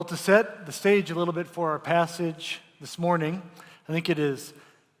to set the stage a little bit for our passage this morning, I think it is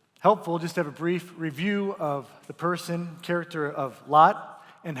helpful just to have a brief review of the character of Lot,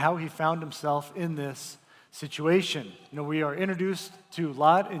 and how he found himself in this situation. We are introduced to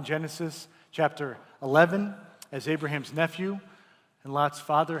Lot in Genesis chapter 11 as Abraham's nephew, and Lot's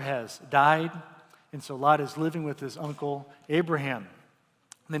father has died, and so Lot is living with his uncle Abraham.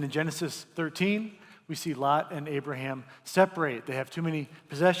 And then in Genesis 13, we see Lot and Abraham separate. They have too many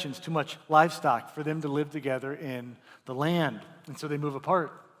possessions, too much livestock for them to live together in the land, and so they move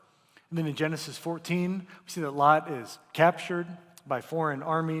apart. And then in Genesis 14, we see that Lot is captured by foreign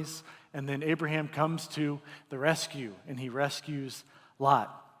armies, and then Abraham comes to the rescue, and he rescues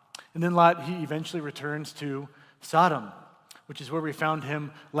Lot. And then Lot, he eventually returns to Sodom, which is where we found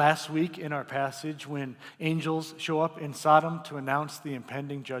him last week in our passage when angels show up in Sodom to announce the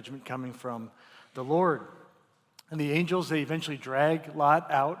impending judgment coming from the Lord. And the angels, they eventually drag Lot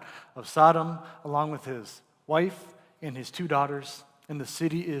out of Sodom along with his wife and his 2 daughters, and the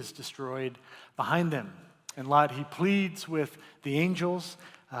city is destroyed behind them. And Lot, he pleads with the angels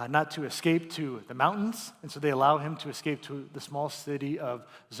not to escape to the mountains, and so they allow him to escape to the small city of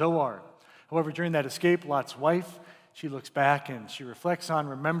Zoar. However, during that escape, Lot's wife, she looks back and she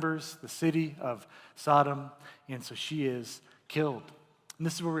remembers the city of Sodom, and so she is killed. And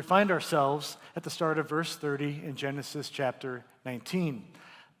this is where we find ourselves at the start of verse 30 in Genesis chapter 19.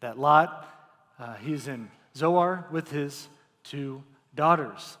 That Lot, he's in Zoar with his 2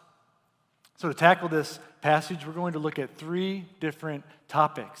 daughters. So to tackle this passage, we're going to look at 3 different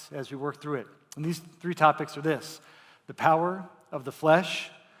topics as we work through it. And these 3 topics are this: the power of the flesh,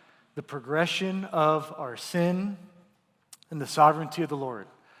 the progression of our sin, and the sovereignty of the Lord.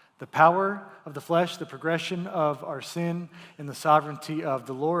 The power of the flesh, the progression of our sin, and the sovereignty of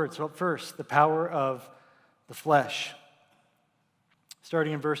the Lord. So up first, the power of the flesh.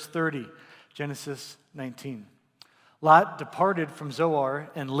 Starting in verse 30, Genesis 19. Lot departed from Zoar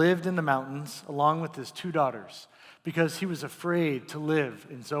and lived in the mountains along with his 2 daughters, because he was afraid to live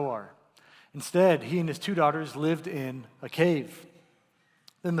in Zoar. Instead, he and his 2 daughters lived in a cave.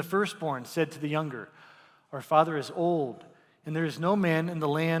 Then the firstborn said to the younger, "Our father is old, and there is no man in the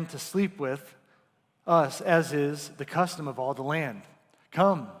land to sleep with us, as is the custom of all the land.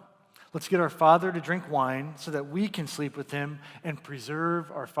 Come, let's get our father to drink wine so that we can sleep with him and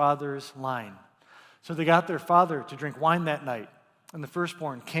preserve our father's line." So they got their father to drink wine that night, and the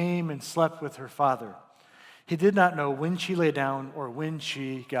firstborn came and slept with her father. He did not know when she lay down or when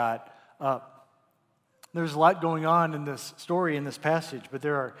she got up. There's a lot going on in this story, in this passage, but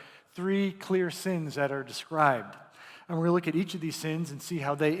there are 3 clear sins that are described. And we're going to look at each of these sins and see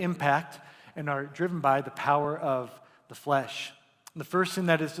how they impact and are driven by the power of the flesh. And the first sin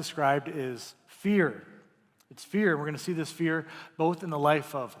that is described is fear. It's fear. We're going to see this fear both in the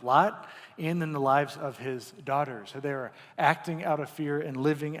life of Lot and in the lives of his daughters. So they are acting out of fear and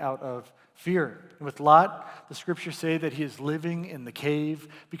living out of fear. And with Lot, the scriptures say that he is living in the cave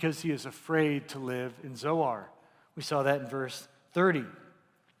because he is afraid to live in Zoar. We saw that in verse 30.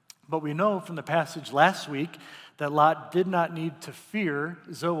 But we know from the passage last week that Lot did not need to fear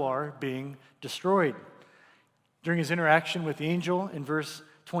Zoar being destroyed. During his interaction with the angel in verse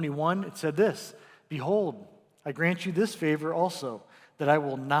 21, it said this: "Behold, I grant you this favor also, that I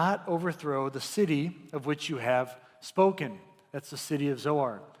will not overthrow the city of which you have spoken." That's the city of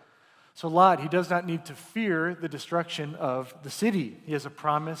Zoar. So Lot, he does not need to fear the destruction of the city. He has a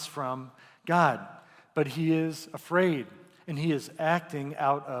promise from God, but he is afraid, and he is acting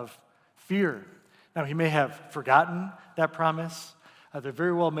out of fear. Now, he may have forgotten that promise. There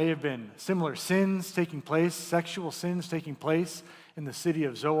very well may have been similar sins taking place, sexual sins taking place in the city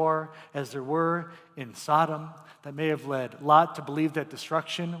of Zoar as there were in Sodom, that may have led Lot to believe that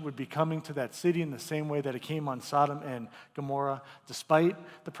destruction would be coming to that city in the same way that it came on Sodom and Gomorrah, despite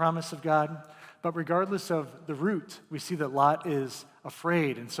the promise of God. But regardless of the root, we see that Lot is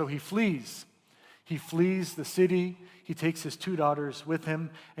afraid, and so he flees. He flees the city. He takes his 2 daughters with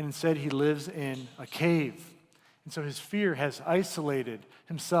him, and instead he lives in a cave. And so his fear has isolated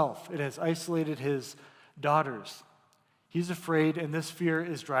himself. It has isolated his daughters. He's afraid, and this fear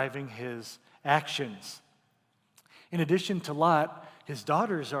is driving his actions. In addition to Lot, his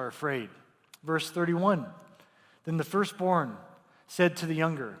daughters are afraid. Verse 31, "Then the firstborn said to the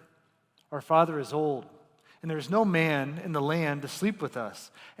younger, 'Our father is old, and there is no man in the land to sleep with us,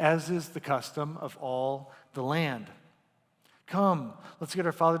 as is the custom of all the land. Come, let's get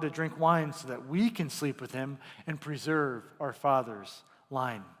our father to drink wine so that we can sleep with him and preserve our father's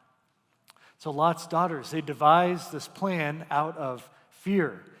line.'" So Lot's daughters, they devised this plan out of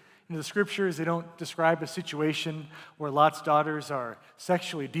fear. In the scriptures, they don't describe a situation where Lot's daughters are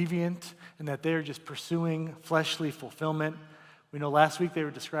sexually deviant and that they are just pursuing fleshly fulfillment. We know last week they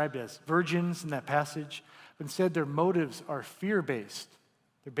were described as virgins in that passage, but instead their motives are fear-based.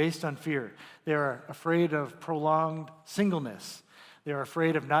 They're based on fear. They are afraid of prolonged singleness. They are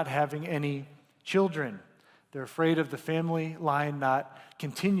afraid of not having any children. They're afraid of the family line not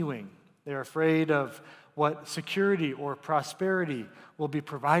continuing. They're afraid of what security or prosperity will be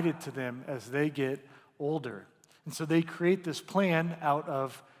provided to them as they get older. And so they create this plan out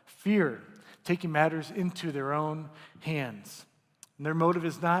of fear, taking matters into their own hands. And their motive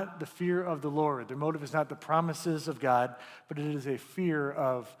is not the fear of the Lord. Their motive is not the promises of God, but it is a fear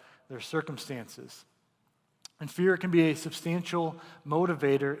of their circumstances. And fear can be a substantial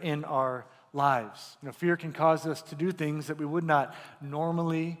motivator in our lives. Fear can cause us to do things that we would not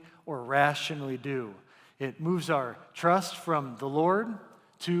normally or rationally do. It moves our trust from the Lord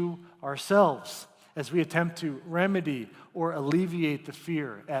to ourselves as we attempt to remedy or alleviate the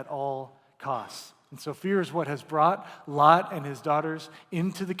fear at all costs. And so fear is what has brought Lot and his daughters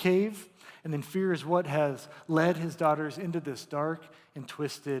into the cave, and then fear is what has led his daughters into this dark and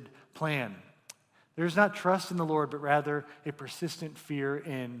twisted plan. There's not trust in the Lord, but rather a persistent fear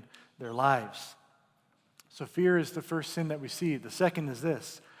in their lives. So fear is the first sin that we see. The second is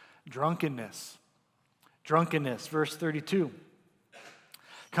this, drunkenness. Drunkenness, verse 32.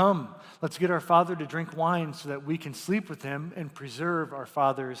 Come, let's get our father to drink wine so that we can sleep with him and preserve our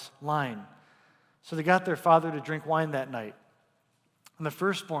father's line. So they got their father to drink wine that night. And the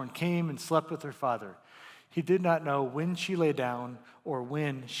firstborn came and slept with her father. He did not know when she lay down or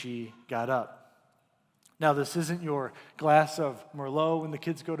when she got up. Now, this isn't your glass of Merlot when the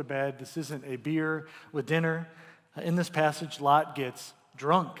kids go to bed. This isn't a beer with dinner. In this passage, Lot gets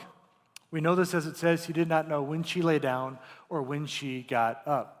drunk. We know this as it says, he did not know when she lay down or when she got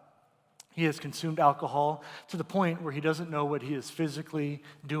up. He has consumed alcohol to the point where he doesn't know what he is physically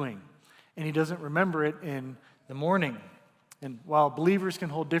doing, and he doesn't remember it in the morning. And while believers can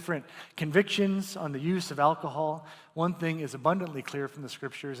hold different convictions on the use of alcohol, one thing is abundantly clear from the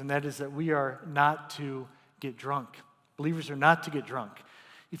scriptures, and that is that we are not to get drunk. Believers are not to get drunk.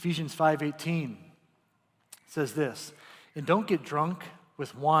 Ephesians 5:18 says this, "And don't get drunk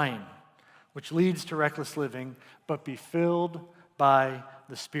with wine, which leads to reckless living, but be filled by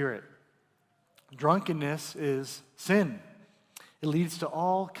the Spirit." Drunkenness is sin. It leads to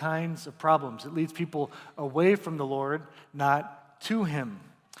all kinds of problems. It leads people away from the Lord, not to Him.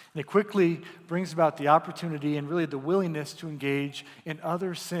 And it quickly brings about the opportunity and really the willingness to engage in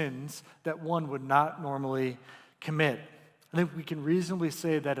other sins that one would not normally commit. I think we can reasonably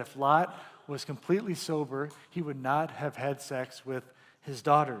say that if Lot was completely sober, he would not have had sex with his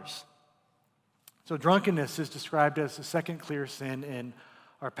daughters. So drunkenness is described as the second clear sin in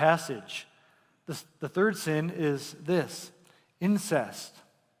our passage. The third sin is this, incest.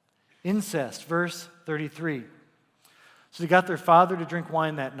 Incest, verse 33. So they got their father to drink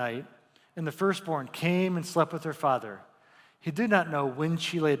wine that night, and the firstborn came and slept with her father. He did not know when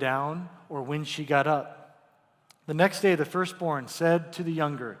she lay down or when she got up. The next day the firstborn said to the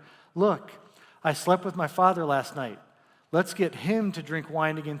younger, "Look, I slept with my father last night. Let's get him to drink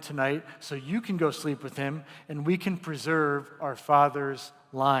wine again tonight so you can go sleep with him and we can preserve our father's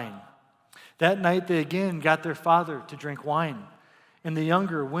line." That night they again got their father to drink wine, and the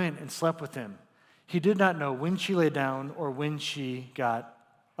younger went and slept with him. He did not know when she lay down or when she got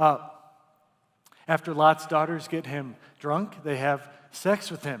up. After Lot's daughters get him drunk, they have sex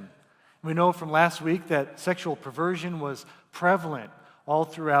with him. We know from last week that sexual perversion was prevalent all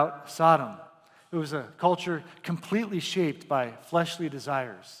throughout Sodom. It was a culture completely shaped by fleshly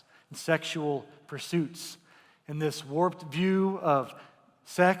desires and sexual pursuits. And this warped view of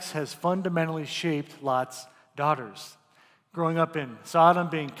sex has fundamentally shaped Lot's daughters. Growing up in Sodom,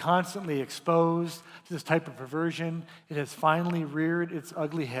 being constantly exposed to this type of perversion, it has finally reared its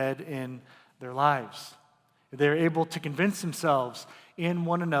ugly head in their lives. They're able to convince themselves and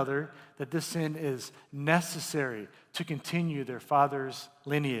one another that this sin is necessary to continue their father's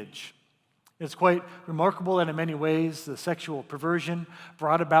lineage. It's quite remarkable that in many ways the sexual perversion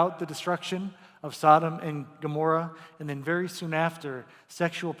brought about the destruction of Sodom and Gomorrah, and then very soon after,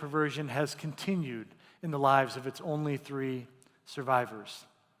 sexual perversion has continued in the lives of its only 3 survivors.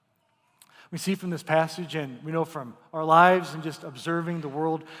 We see from this passage, and we know from our lives and just observing the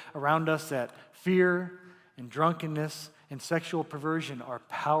world around us, that fear and drunkenness and sexual perversion are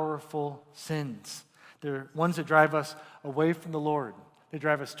powerful sins. They're ones that drive us away from the Lord. They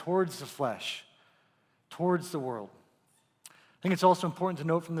drive us towards the flesh, towards the world. I think it's also important to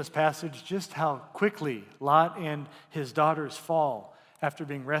note from this passage just how quickly Lot and his daughters fall after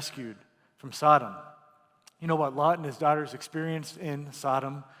being rescued from Sodom. You know what Lot and his daughters experienced in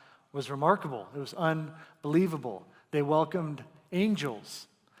Sodom was remarkable. It was unbelievable. They welcomed angels.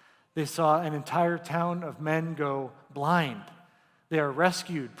 They saw an entire town of men go blind. They are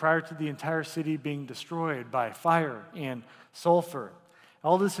rescued prior to the entire city being destroyed by fire and sulfur.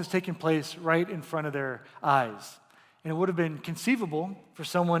 All this has taken place right in front of their eyes. And it would have been conceivable for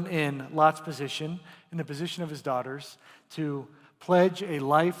someone in Lot's position, in the position of his daughters, to pledge a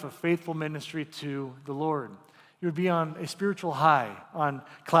life of faithful ministry to the Lord. You would be on a spiritual high, on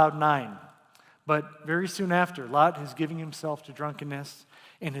cloud 9. But very soon after, Lot is giving himself to drunkenness,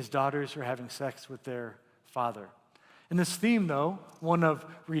 and his daughters are having sex with their father. And this theme, though, one of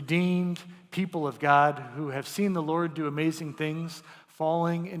redeemed people of God who have seen the Lord do amazing things,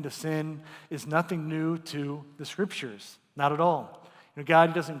 falling into sin, is nothing new to the Scriptures. Not at all.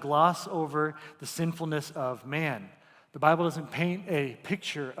 God doesn't gloss over the sinfulness of man. The Bible doesn't paint a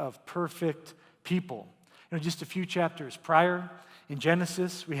picture of perfect people. Just a few chapters prior, in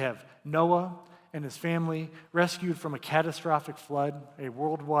Genesis, we have Noah and his family rescued from a catastrophic flood, a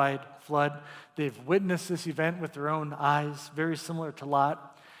worldwide flood. They've witnessed this event with their own eyes, very similar to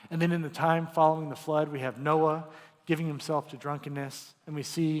Lot. And then in the time following the flood, we have Noah giving himself to drunkenness, and we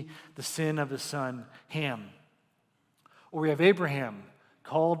see the sin of his son, Ham. Or we have Abraham,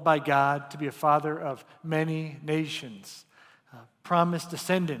 called by God to be a father of many nations, promised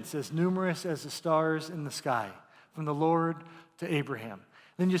descendants as numerous as the stars in the sky, from the Lord to Abraham.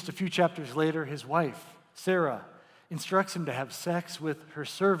 Then just a few chapters later, his wife, Sarah, instructs him to have sex with her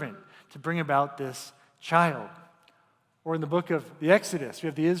servant to bring about this child. Or in the book of the Exodus, we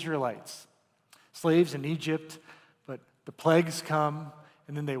have the Israelites, slaves in Egypt, but the plagues come,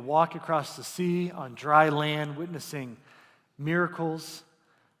 and then they walk across the sea on dry land, witnessing miracles,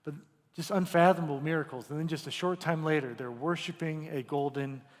 but just unfathomable miracles. And then just a short time later, they're worshiping a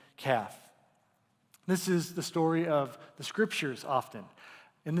golden calf. This is the story of the Scriptures often.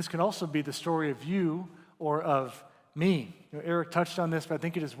 And this can also be the story of you or of me. Eric touched on this, but I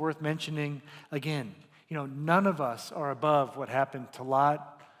think it is worth mentioning again. None of us are above what happened to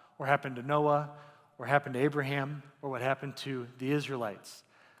Lot, or happened to Noah, or happened to Abraham, or what happened to the Israelites.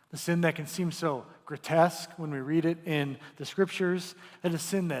 The sin that can seem so grotesque when we read it in the Scriptures, that is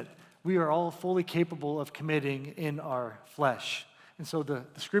sin that we are all fully capable of committing in our flesh. And so the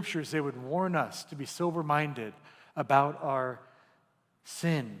Scriptures, they would warn us to be sober-minded about our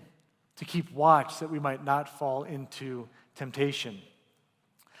sin, to keep watch that we might not fall into temptation.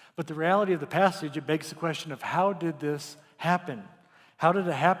 But the reality of the passage, it begs the question of how did this happen? How did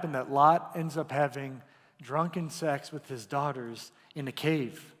it happen that Lot ends up having drunken sex with his daughters in a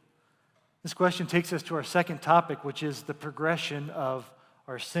cave? This question takes us to our second topic, which is the progression of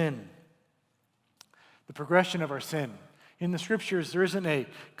our sin. The progression of our sin. In the Scriptures, there isn't a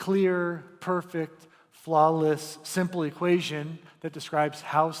clear, perfect, flawless, simple equation that describes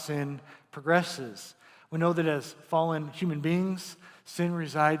how sin progresses. We know that as fallen human beings, sin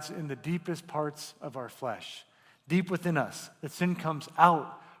resides in the deepest parts of our flesh, deep within us. That sin comes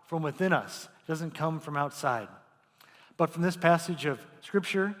out from within us. It doesn't come from outside. But from this passage of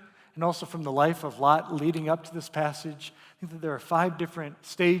Scripture, and also from the life of Lot leading up to this passage, I think that there are 5 different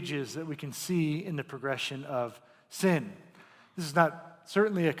stages that we can see in the progression of sin. This is not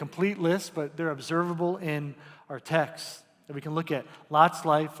certainly a complete list, but they're observable in our text. That we can look at Lot's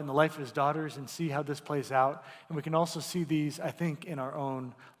life and the life of his daughters and see how this plays out. And we can also see these, I think, in our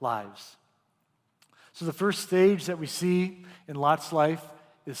own lives. So the first stage that we see in Lot's life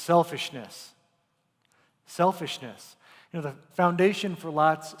is selfishness. Selfishness. The foundation for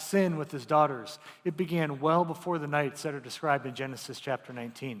Lot's sin with his daughters, it began well before the nights that are described in Genesis chapter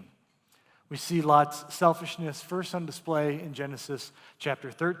 19. We see Lot's selfishness first on display in Genesis chapter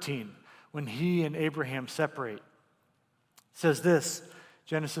 13, when he and Abraham separate. It says this,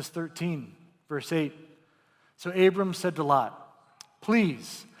 Genesis 13, verse 8. So Abram said to Lot,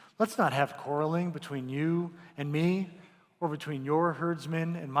 "Please, let's not have quarreling between you and me, or between your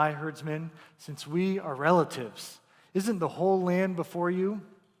herdsmen and my herdsmen, since we are relatives. Isn't the whole land before you?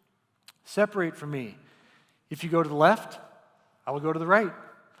 Separate from me. If you go to the left, I will go to the right.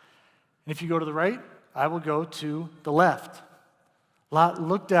 And if you go to the right, I will go to the left." Lot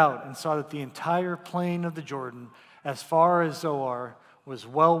looked out and saw that the entire plain of the Jordan, as far as Zoar, was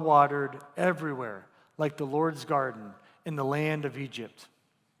well watered everywhere, like the Lord's garden in the land of Egypt.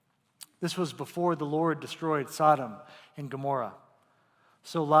 This was before the Lord destroyed Sodom and Gomorrah.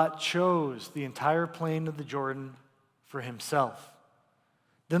 So Lot chose the entire plain of the Jordan for himself.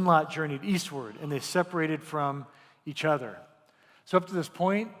 Then Lot journeyed eastward, and they separated from each other. So up to this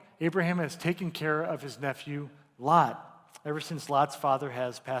point, Abraham has taken care of his nephew Lot. ever since Lot's father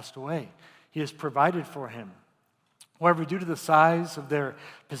has passed away. He has provided for him. However, due to the size of their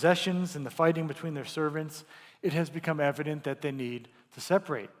possessions and the fighting between their servants, it has become evident that they need to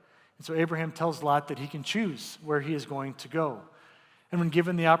separate. And so Abraham tells Lot that he can choose where he is going to go. And when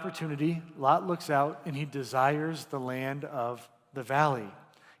given the opportunity, Lot looks out and he desires the land of the valley.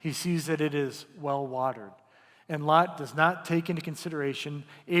 He sees that it is well watered. And Lot does not take into consideration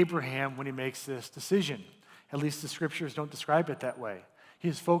Abraham when he makes this decision. At least the scriptures don't describe it that way. He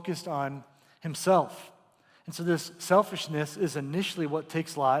is focused on himself. And so this selfishness is initially what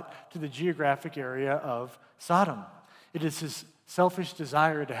takes Lot to the geographic area of Sodom. It is his selfish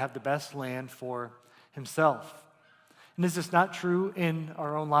desire to have the best land for himself. And is this not true in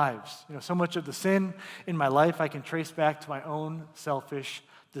our own lives? So much of the sin in my life I can trace back to my own selfish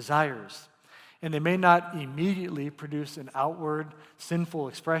desires. And they may not immediately produce an outward sinful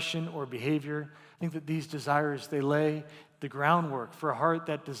expression or behavior. I think that these desires, they lay the groundwork for a heart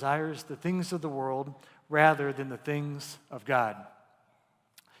that desires the things of the world rather than the things of God.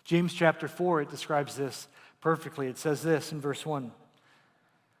 James chapter 4, it describes this perfectly. It says this in verse 1.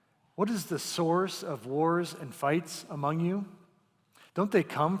 What is the source of wars and fights among you? Don't they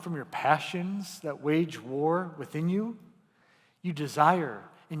come from your passions that wage war within you? You desire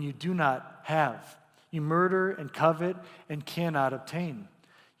and you do not have. You murder and covet and cannot obtain.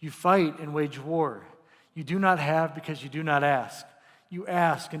 You fight and wage war. You do not have because you do not ask. You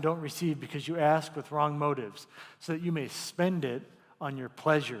ask and don't receive because you ask with wrong motives, so that you may spend it on your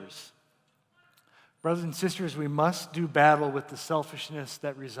pleasures. Brothers and sisters, we must do battle with the selfishness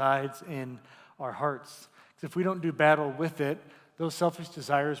that resides in our hearts. Because if we don't do battle with it, those selfish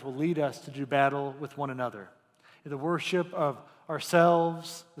desires will lead us to do battle with one another. The worship of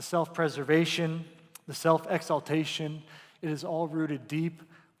ourselves, the self-preservation, the self-exaltation, it is all rooted deep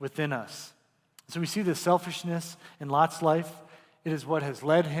within us. So we see the selfishness in Lot's life. It is what has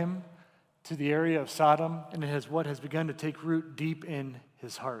led him to the area of Sodom, and it is what has begun to take root deep in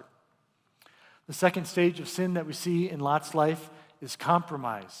his heart. The second stage of sin that we see in Lot's life is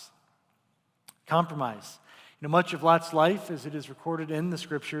compromise. Compromise. Much of Lot's life, as it is recorded in the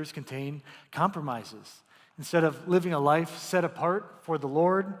scriptures, contain compromises. Instead of living a life set apart for the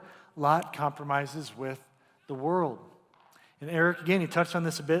Lord, Lot compromises with the world. And Eric, again, he touched on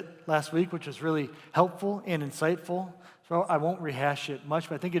this a bit last week, which was really helpful and insightful. So I won't rehash it much,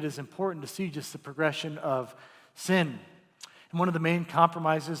 but I think it is important to see just the progression of sin. And one of the main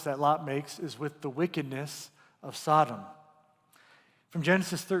compromises that Lot makes is with the wickedness of Sodom. From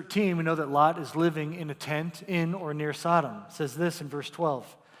Genesis 13, we know that Lot is living in a tent in or near Sodom. It says this in verse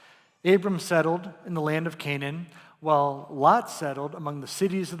 12. Abram settled in the land of Canaan, while Lot settled among the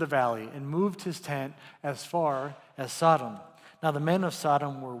cities of the valley and moved his tent as far as Sodom. Now the men of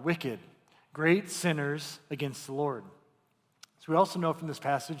Sodom were wicked, great sinners against the Lord. So we also know from this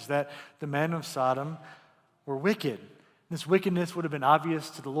passage that the men of Sodom were wicked. This wickedness would have been obvious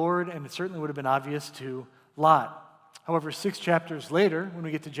to the Lord, and it certainly would have been obvious to Lot. However, 6 chapters later, when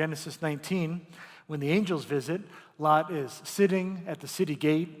we get to Genesis 19, when the angels visit, Lot is sitting at the city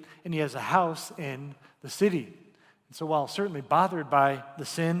gate, and he has a house in the city. And so while certainly bothered by the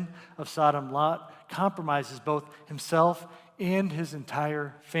sin of Sodom, Lot compromises both himself and his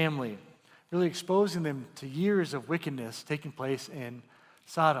entire family, really exposing them to years of wickedness taking place in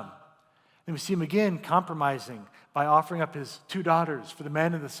Sodom. Then we see him again compromising by offering up his 2 daughters for the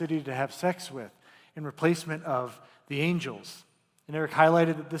men in the city to have sex with in replacement of the angels. And Eric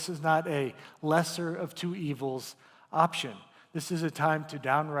highlighted that this is not a lesser of 2 evils option. This is a time to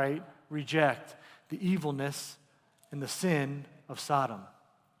downright reject the evilness and the sin of Sodom.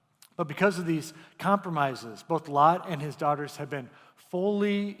 But because of these compromises, both Lot and his daughters have been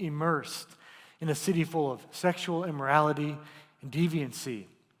fully immersed in a city full of sexual immorality and deviancy.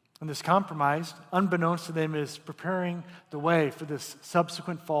 And this compromise, unbeknownst to them, is preparing the way for this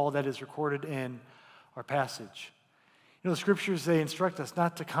subsequent fall that is recorded in our passage. The scriptures, they instruct us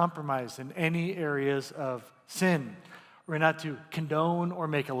not to compromise in any areas of sin. We're not to condone or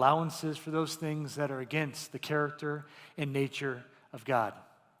make allowances for those things that are against the character and nature of God.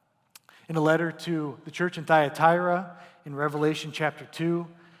 In a letter to the church in Thyatira, in Revelation chapter 2,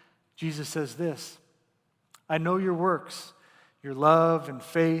 Jesus says this, I know your works, your love and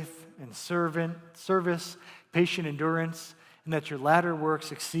faith and service, patient endurance, and that your latter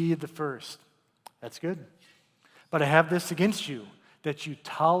works exceed the first. That's good. But I have this against you, that you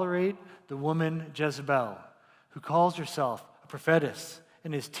tolerate the woman Jezebel, who calls herself a prophetess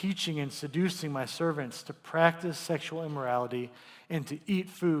and is teaching and seducing my servants to practice sexual immorality and to eat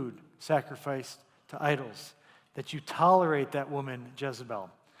food sacrificed to idols. That you tolerate that woman Jezebel.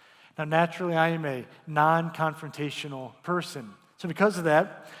 Now, naturally, I am a non-confrontational person. So because of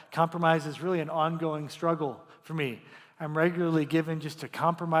that, compromise is really an ongoing struggle for me. I'm regularly given just to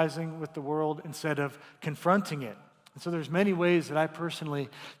compromising with the world instead of confronting it. And so there's many ways that I personally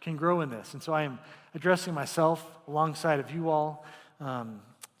can grow in this. And so I am addressing myself alongside of you all,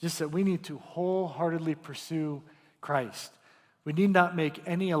 just that we need to wholeheartedly pursue Christ. We need not make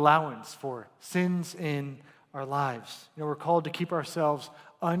any allowance for sins in our lives. We're called to keep ourselves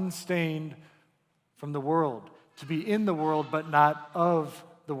unstained from the world, to be in the world but not of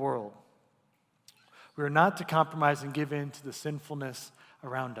the world. We are not to compromise and give in to the sinfulness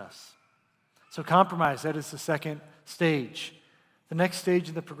around us. So compromise, that is the second stage. The next stage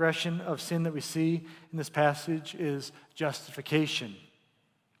in the progression of sin that we see in this passage is justification.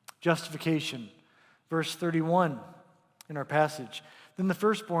 Justification. Verse 31 in our passage. Then the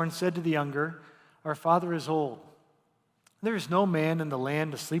firstborn said to the younger, "Our father is old. There is no man in the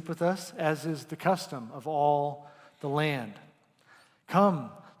land to sleep with us, as is the custom of all the land.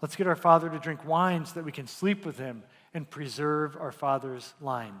 Come, let's get our father to drink wine so that we can sleep with him and preserve our father's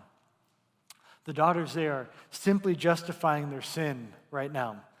line." The daughters, they are simply justifying their sin right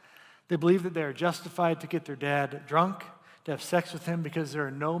now. They believe that they are justified to get their dad drunk, to have sex with him because there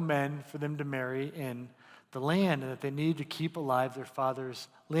are no men for them to marry in the land, and that they need to keep alive their father's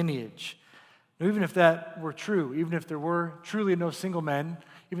lineage. Now, even if that were true, even if there were truly no single men,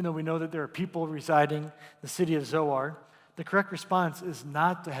 even though we know that there are people residing in the city of Zoar, the correct response is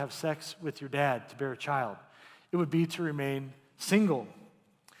not to have sex with your dad to bear a child. It would be to remain single.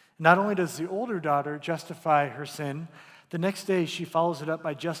 Not only does the older daughter justify her sin, the next day she follows it up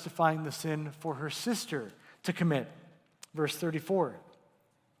by justifying the sin for her sister to commit. Verse 34.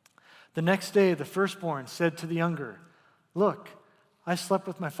 The next day the firstborn said to the younger, "Look, I slept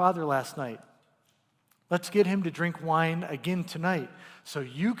with my father last night. Let's get him to drink wine again tonight so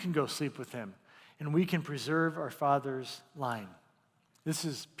you can go sleep with him and we can preserve our father's line." This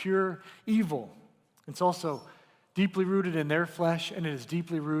is pure evil. It's also deeply rooted in their flesh, and it is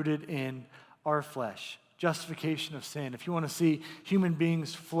deeply rooted in our flesh. Justification of sin. If you want to see human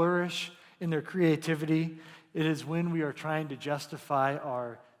beings flourish in their creativity, it is when we are trying to justify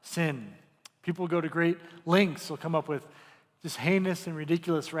our sin. People go to great lengths. They'll come up with just heinous and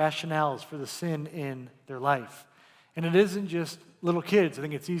ridiculous rationales for the sin in their life. And it isn't just little kids. I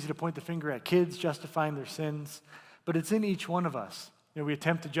think it's easy to point the finger at kids justifying their sins, but it's in each one of us. We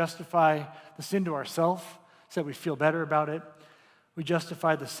attempt to justify the sin to ourselves so that we feel better about it. We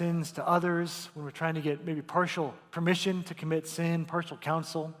justify the sins to others when we're trying to get maybe partial permission to commit sin, partial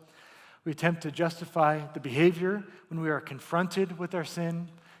counsel. We attempt to justify the behavior when we are confronted with our sin,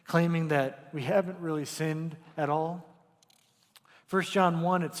 claiming that we haven't really sinned at all. 1 John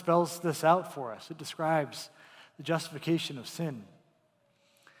 1, it spells this out for us. It describes the justification of sin.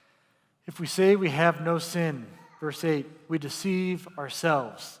 If we say we have no sin, verse 8, we deceive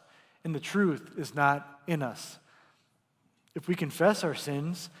ourselves, and the truth is not in us. If we confess our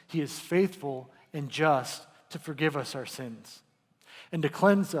sins, he is faithful and just to forgive us our sins and to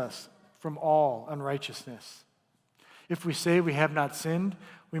cleanse us from all unrighteousness. If we say we have not sinned,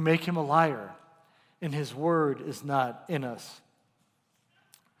 we make him a liar, and his word is not in us.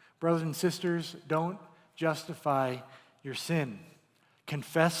 Brothers and sisters, don't justify your sin.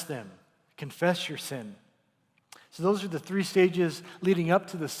 Confess them. Confess your sin. So those are the three stages leading up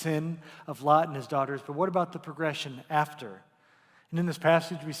to the sin of Lot and his daughters. But what about the progression after? And in this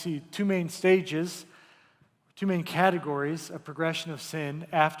passage, we see two main stages, two main categories of progression of sin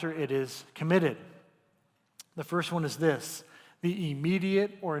after it is committed. The first one is this: the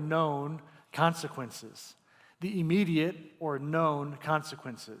immediate or known consequences. The immediate or known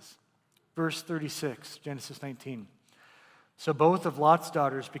consequences. Verse 36, Genesis 19. So both of Lot's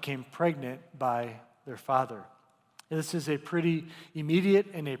daughters became pregnant by their father. This is a pretty immediate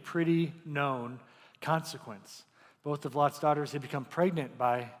and a pretty known consequence. Both of Lot's daughters, they become pregnant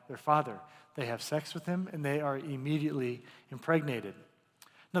by their father. They have sex with him, and they are immediately impregnated.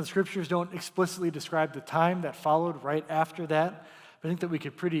 Now, the scriptures don't explicitly describe the time that followed right after that, but I think that we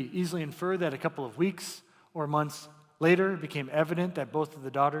could pretty easily infer that a couple of weeks or months later, it became evident that both of the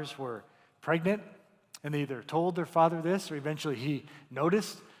daughters were pregnant, and they either told their father this, or eventually he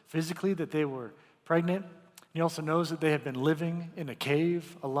noticed physically that they were pregnant. He also knows that they have been living in a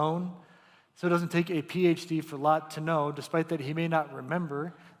cave alone. So it doesn't take a PhD for Lot to know, despite that he may not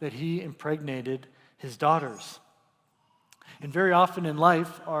remember, that he impregnated his daughters. And very often in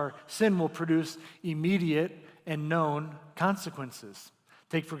life, our sin will produce immediate and known consequences.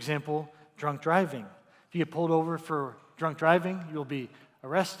 Take, for example, drunk driving. If you get pulled over for drunk driving, you'll be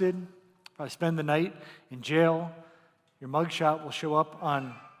arrested, probably spend the night in jail. Your mugshot will show up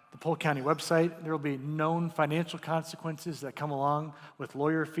on the Polk County website. There will be known financial consequences that come along with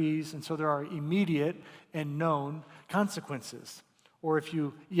lawyer fees, and so there are immediate and known consequences. Or if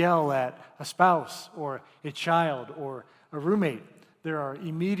you yell at a spouse or a child or a roommate, there are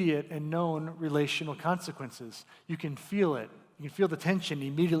immediate and known relational consequences. You can feel it. You can feel the tension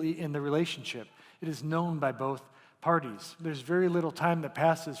immediately in the relationship. It is known by both parties. There's very little time that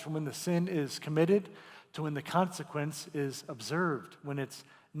passes from when the sin is committed to when the consequence is observed, when it's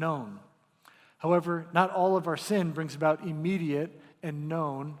known. However, not all of our sin brings about immediate and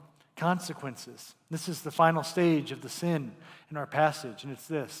known consequences. This is the final stage of the sin in our passage, and it's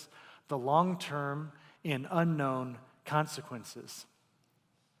this: the long-term and unknown consequences.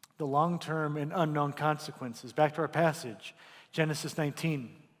 The long-term and unknown consequences. Back to our passage, Genesis 19.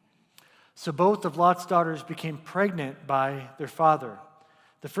 So both of Lot's daughters became pregnant by their father.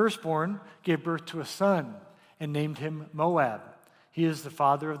 The firstborn gave birth to a son and named him Moab. He is the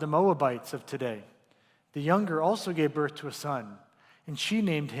father of the Moabites of today. The younger also gave birth to a son, and she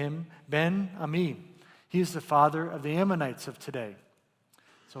named him Ben-Ami. He is the father of the Ammonites of today.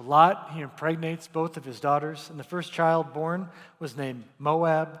 So Lot, he impregnates both of his daughters, and the first child born was named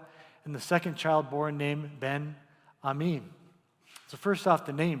Moab, and the second child born named Ben-Ami. So first off,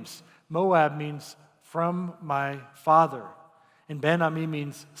 the names. Moab means from my father, and Ben-Ami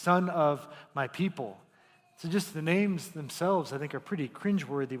means son of my people. So just the names themselves, I think, are pretty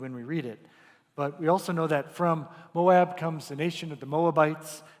cringeworthy when we read it. But we also know that from Moab comes the nation of the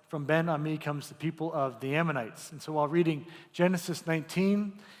Moabites. From Ben-Ami comes the people of the Ammonites. And so while reading Genesis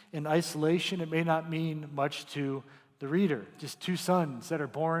 19 in isolation, it may not mean much to the reader. Just two sons that are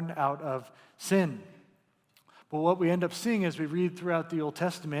born out of sin. But what we end up seeing as we read throughout the Old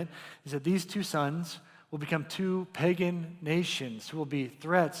Testament is that these two sons will become two pagan nations who will be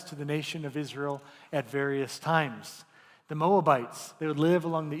threats to the nation of Israel at various times. The Moabites, they would live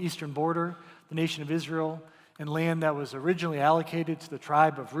along the eastern border, the nation of Israel, and land that was originally allocated to the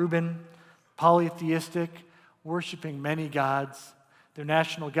tribe of Reuben, polytheistic, worshiping many gods. Their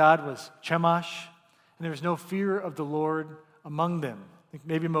national god was Chemosh, and there was no fear of the Lord among them. I think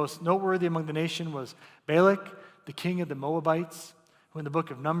maybe most noteworthy among the nation was Balak, the king of the Moabites, who in the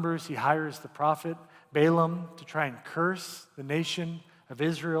book of Numbers, he hires the prophet Balaam to try and curse the nation of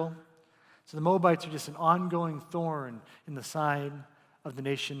Israel. So the Moabites are just an ongoing thorn in the side of the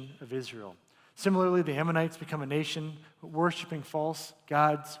nation of Israel. Similarly, the Ammonites become a nation worshiping false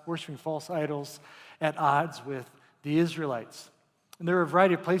gods, worshiping false idols at odds with the Israelites. And there are a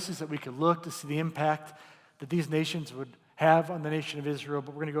variety of places that we could look to see the impact that these nations would have on the nation of Israel,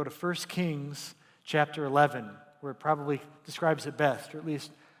 but we're going to go to 1 Kings chapter 11, where it probably describes it best, or at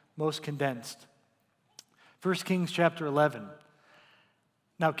least most condensed. 1 Kings chapter 11.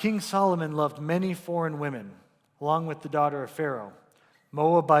 Now King Solomon loved many foreign women, along with the daughter of Pharaoh,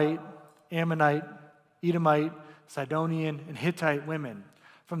 Moabite, Ammonite, Edomite, Sidonian, and Hittite women,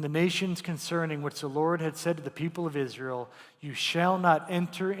 from the nations concerning which the Lord had said to the people of Israel, "You shall not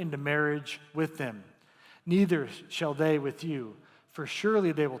enter into marriage with them, neither shall they with you, for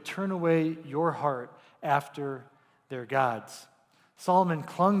surely they will turn away your heart after their gods." Solomon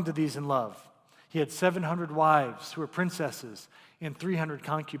clung to these in love. He had 700 wives who were princesses and 300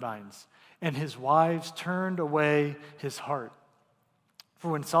 concubines, and his wives turned away his heart. For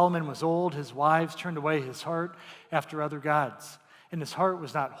when Solomon was old, his wives turned away his heart after other gods, and his heart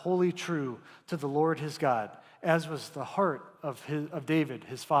was not wholly true to the Lord his God, as was the heart of David,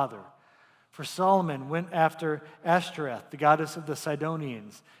 his father. For Solomon went after Ashtoreth, the goddess of the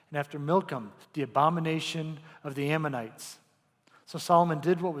Sidonians, and after Milcom, the abomination of the Ammonites. So Solomon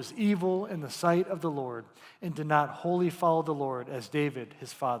did what was evil in the sight of the Lord, and did not wholly follow the Lord as David,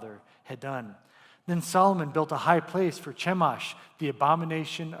 his father, had done. Then Solomon built a high place for Chemosh, the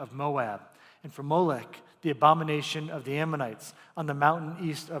abomination of Moab, and for Molech, the abomination of the Ammonites, on the mountain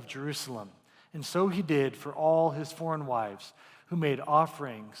east of Jerusalem. And so he did for all his foreign wives, who made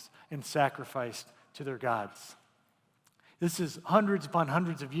offerings and sacrificed to their gods. This is hundreds upon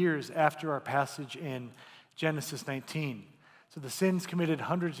hundreds of years after our passage in Genesis 19. So the sins committed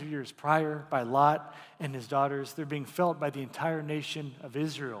hundreds of years prior by Lot and his daughters, they're being felt by the entire nation of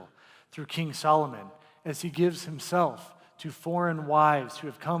Israel through King Solomon, as he gives himself to foreign wives who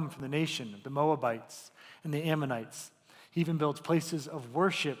have come from the nation of the Moabites and the Ammonites. He even builds places of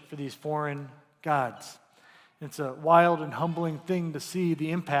worship for these foreign gods. It's a wild and humbling thing to see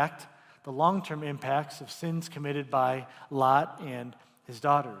the impact, the long-term impacts of sins committed by Lot and his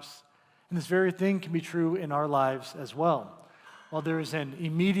daughters. And this very thing can be true in our lives as well. While there is an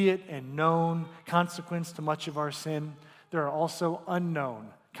immediate and known consequence to much of our sin, there are also unknown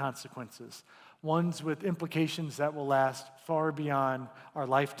consequences, ones with implications that will last far beyond our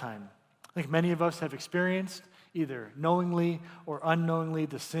lifetime. I think many of us have experienced, either knowingly or unknowingly,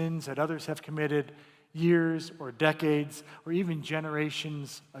 the sins that others have committed years or decades or even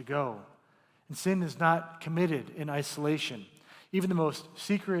generations ago. And sin is not committed in isolation. Even the most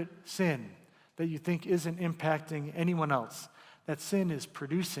secret sin that you think isn't impacting anyone else, that sin is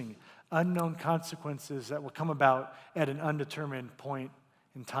producing unknown consequences that will come about at an undetermined point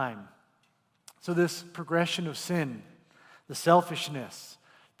in time. So this progression of sin, the selfishness,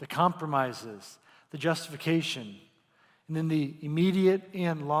 the compromises, the justification, and then the immediate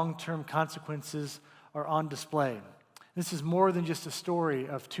and long-term consequences are on display. This is more than just a story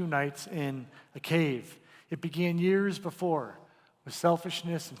of 2 nights in a cave. It began years before with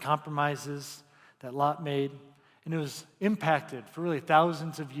selfishness and compromises that Lot made, and it was impacted for really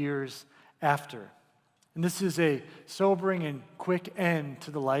thousands of years after. And this is a sobering and quick end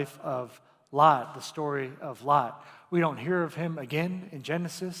to the life of Lot, the story of Lot. We don't hear of him again in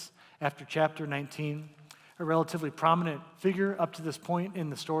Genesis after chapter 19. A relatively prominent figure up to this point in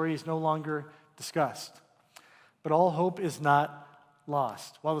the story is no longer discussed. But all hope is not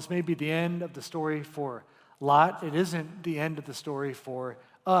lost. While this may be the end of the story for Lot, it isn't the end of the story for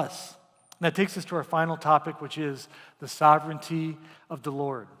us. And that takes us to our final topic, which is the sovereignty of the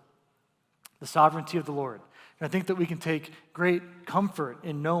Lord. The sovereignty of the Lord. And I think that we can take great comfort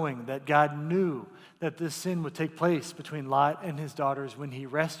in knowing that God knew that this sin would take place between Lot and his daughters when he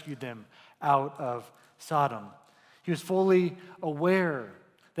rescued them out of Sodom. He was fully aware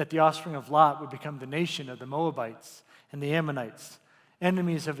that the offspring of Lot would become the nation of the Moabites and the Ammonites,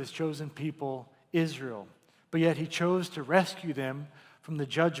 enemies of his chosen people, Israel. But yet he chose to rescue them from the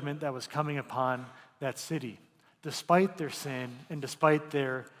judgment that was coming upon that city, despite their sin and despite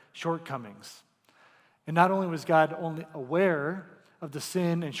their shortcomings. And not only was God only aware of the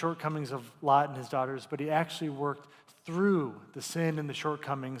sin and shortcomings of Lot and his daughters, but he actually worked through the sin and the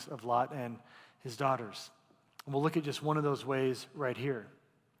shortcomings of Lot and his daughters. And we'll look at just one of those ways right here.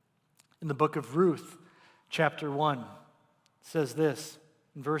 In the book of Ruth, chapter 1, it says this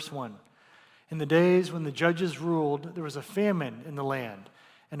in verse 1. In the days when the judges ruled, there was a famine in the land,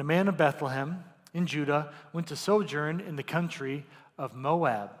 and a man of Bethlehem in Judah went to sojourn in the country of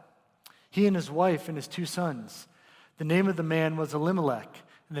Moab. He and his wife and his 2 sons. The name of the man was Elimelech,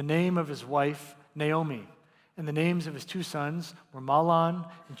 and the name of his wife Naomi. And the names of his 2 sons were Mahlon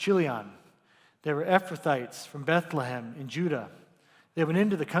and Chilion. They were Ephrathites from Bethlehem in Judah. They went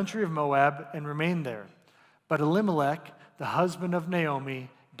into the country of Moab and remained there. But Elimelech, the husband of Naomi,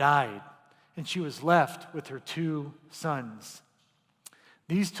 died, and she was left with her 2 sons.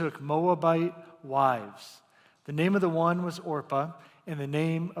 These took Moabite wives. The name of the one was Orpah, and the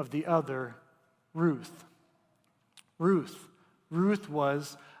name of the other, Ruth. Ruth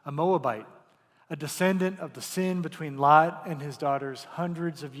was a Moabite, a descendant of the sin between Lot and his daughters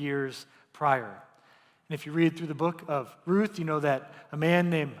hundreds of years prior. And if you read through the book of Ruth, you know that a man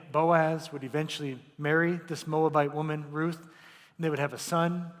named Boaz would eventually marry this Moabite woman, Ruth, and they would have a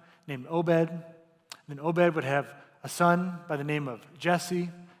son named Obed. And then Obed would have a son by the name of Jesse,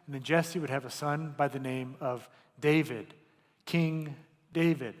 and then Jesse would have a son by the name of David, King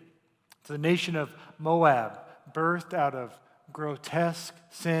David. So the nation of Moab, birthed out of grotesque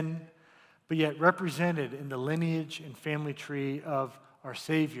sin, but yet represented in the lineage and family tree of our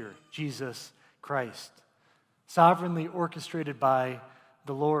Savior, Jesus Christ, sovereignly orchestrated by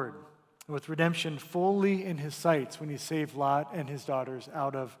the Lord, with redemption fully in his sights when he saved Lot and his daughters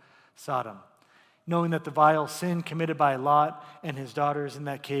out of Sodom, knowing that the vile sin committed by Lot and his daughters in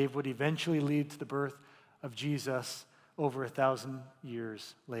that cave would eventually lead to the birth of Jesus over 1,000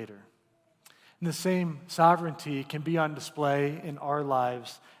 years later. And the same sovereignty can be on display in our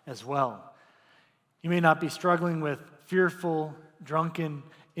lives as well. You may not be struggling with fearful, drunken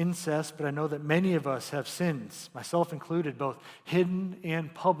incest, but I know that many of us have sins, myself included, both hidden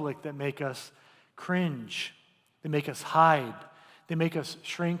and public, that make us cringe, they make us hide, they make us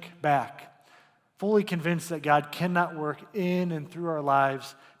shrink back, fully convinced that God cannot work in and through our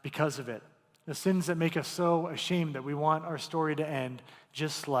lives because of it. The sins that make us so ashamed that we want our story to end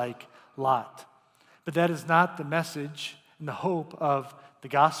just like Lot. But that is not the message and the hope of the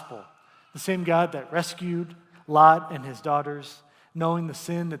gospel. The same God that rescued Lot and his daughters, knowing the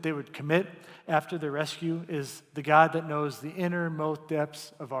sin that they would commit after their rescue, is the God that knows the innermost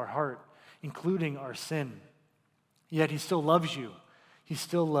depths of our heart, including our sin. Yet he still loves you. He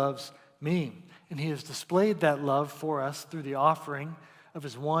still loves me. And he has displayed that love for us through the offering of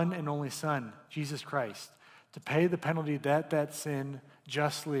his one and only Son, Jesus Christ, to pay the penalty that sin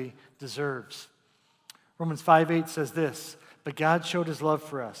justly deserves. Romans 5:8 says this, But God showed his love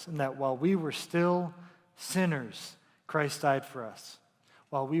for us in that while we were still sinners, Christ died for us.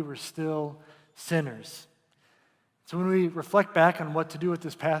 While we were still sinners. So when we reflect back on what to do with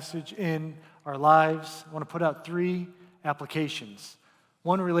this passage in our lives, I want to put out 3 applications,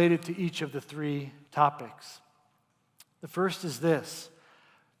 one related to each of the 3 topics. The first is this: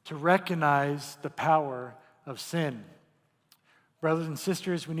 to recognize the power of sin. Brothers and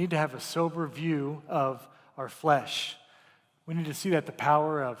sisters, we need to have a sober view of our flesh. We need to see that the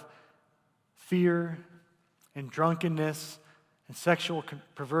power of fear and drunkenness and sexual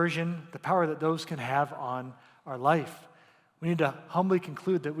perversion, the power that those can have on our life. We need to humbly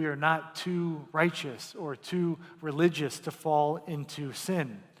conclude that we are not too righteous or too religious to fall into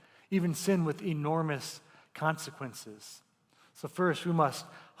sin, even sin with enormous consequences. So first, we must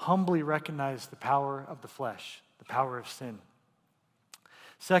humbly recognize the power of the flesh, the power of sin.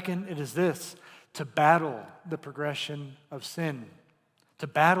 Second, it is this: to battle the progression of sin. To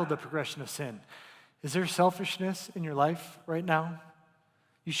battle the progression of sin. Is there selfishness in your life right now?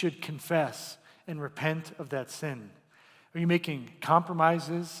 You should confess and repent of that sin. Are you making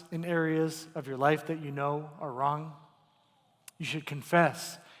compromises in areas of your life that you know are wrong? You should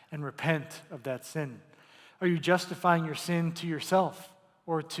confess and repent of that sin. Are you justifying your sin to yourself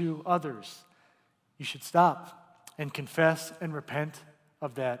or to others? You should stop and confess and repent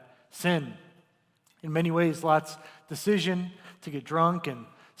of that sin. In many ways, Lot's decision to get drunk and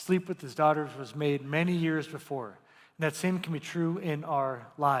sleep with his daughters was made many years before. And that same can be true in our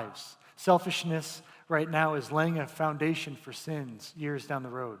lives. Selfishness right now is laying a foundation for sins years down the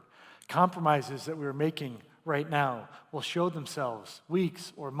road. Compromises that we're making right now will show themselves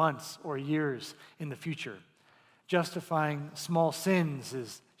weeks or months or years in the future. Justifying small sins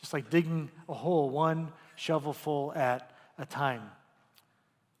is just like digging a hole, one shovelful at a time.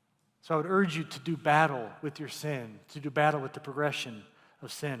 So I would urge you to do battle with your sin, to do battle with the progression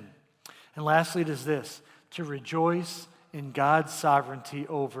of sin. And lastly, it is this: to rejoice in God's sovereignty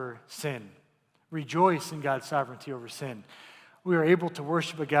over sin. Rejoice in God's sovereignty over sin. We are able to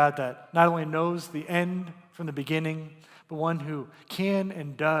worship a God that not only knows the end from the beginning, but one who can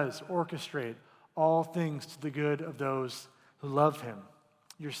and does orchestrate all things to the good of those who love him.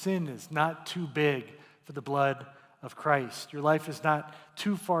 Your sin is not too big for the blood of Christ. Your life is not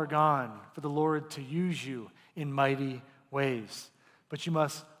too far gone for the Lord to use you in mighty ways. But you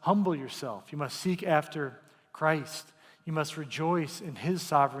must humble yourself. You must seek after Christ. You must rejoice in his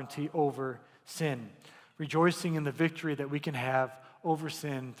sovereignty over sin, rejoicing in the victory that we can have over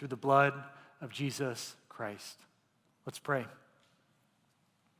sin through the blood of Jesus Christ. Let's pray.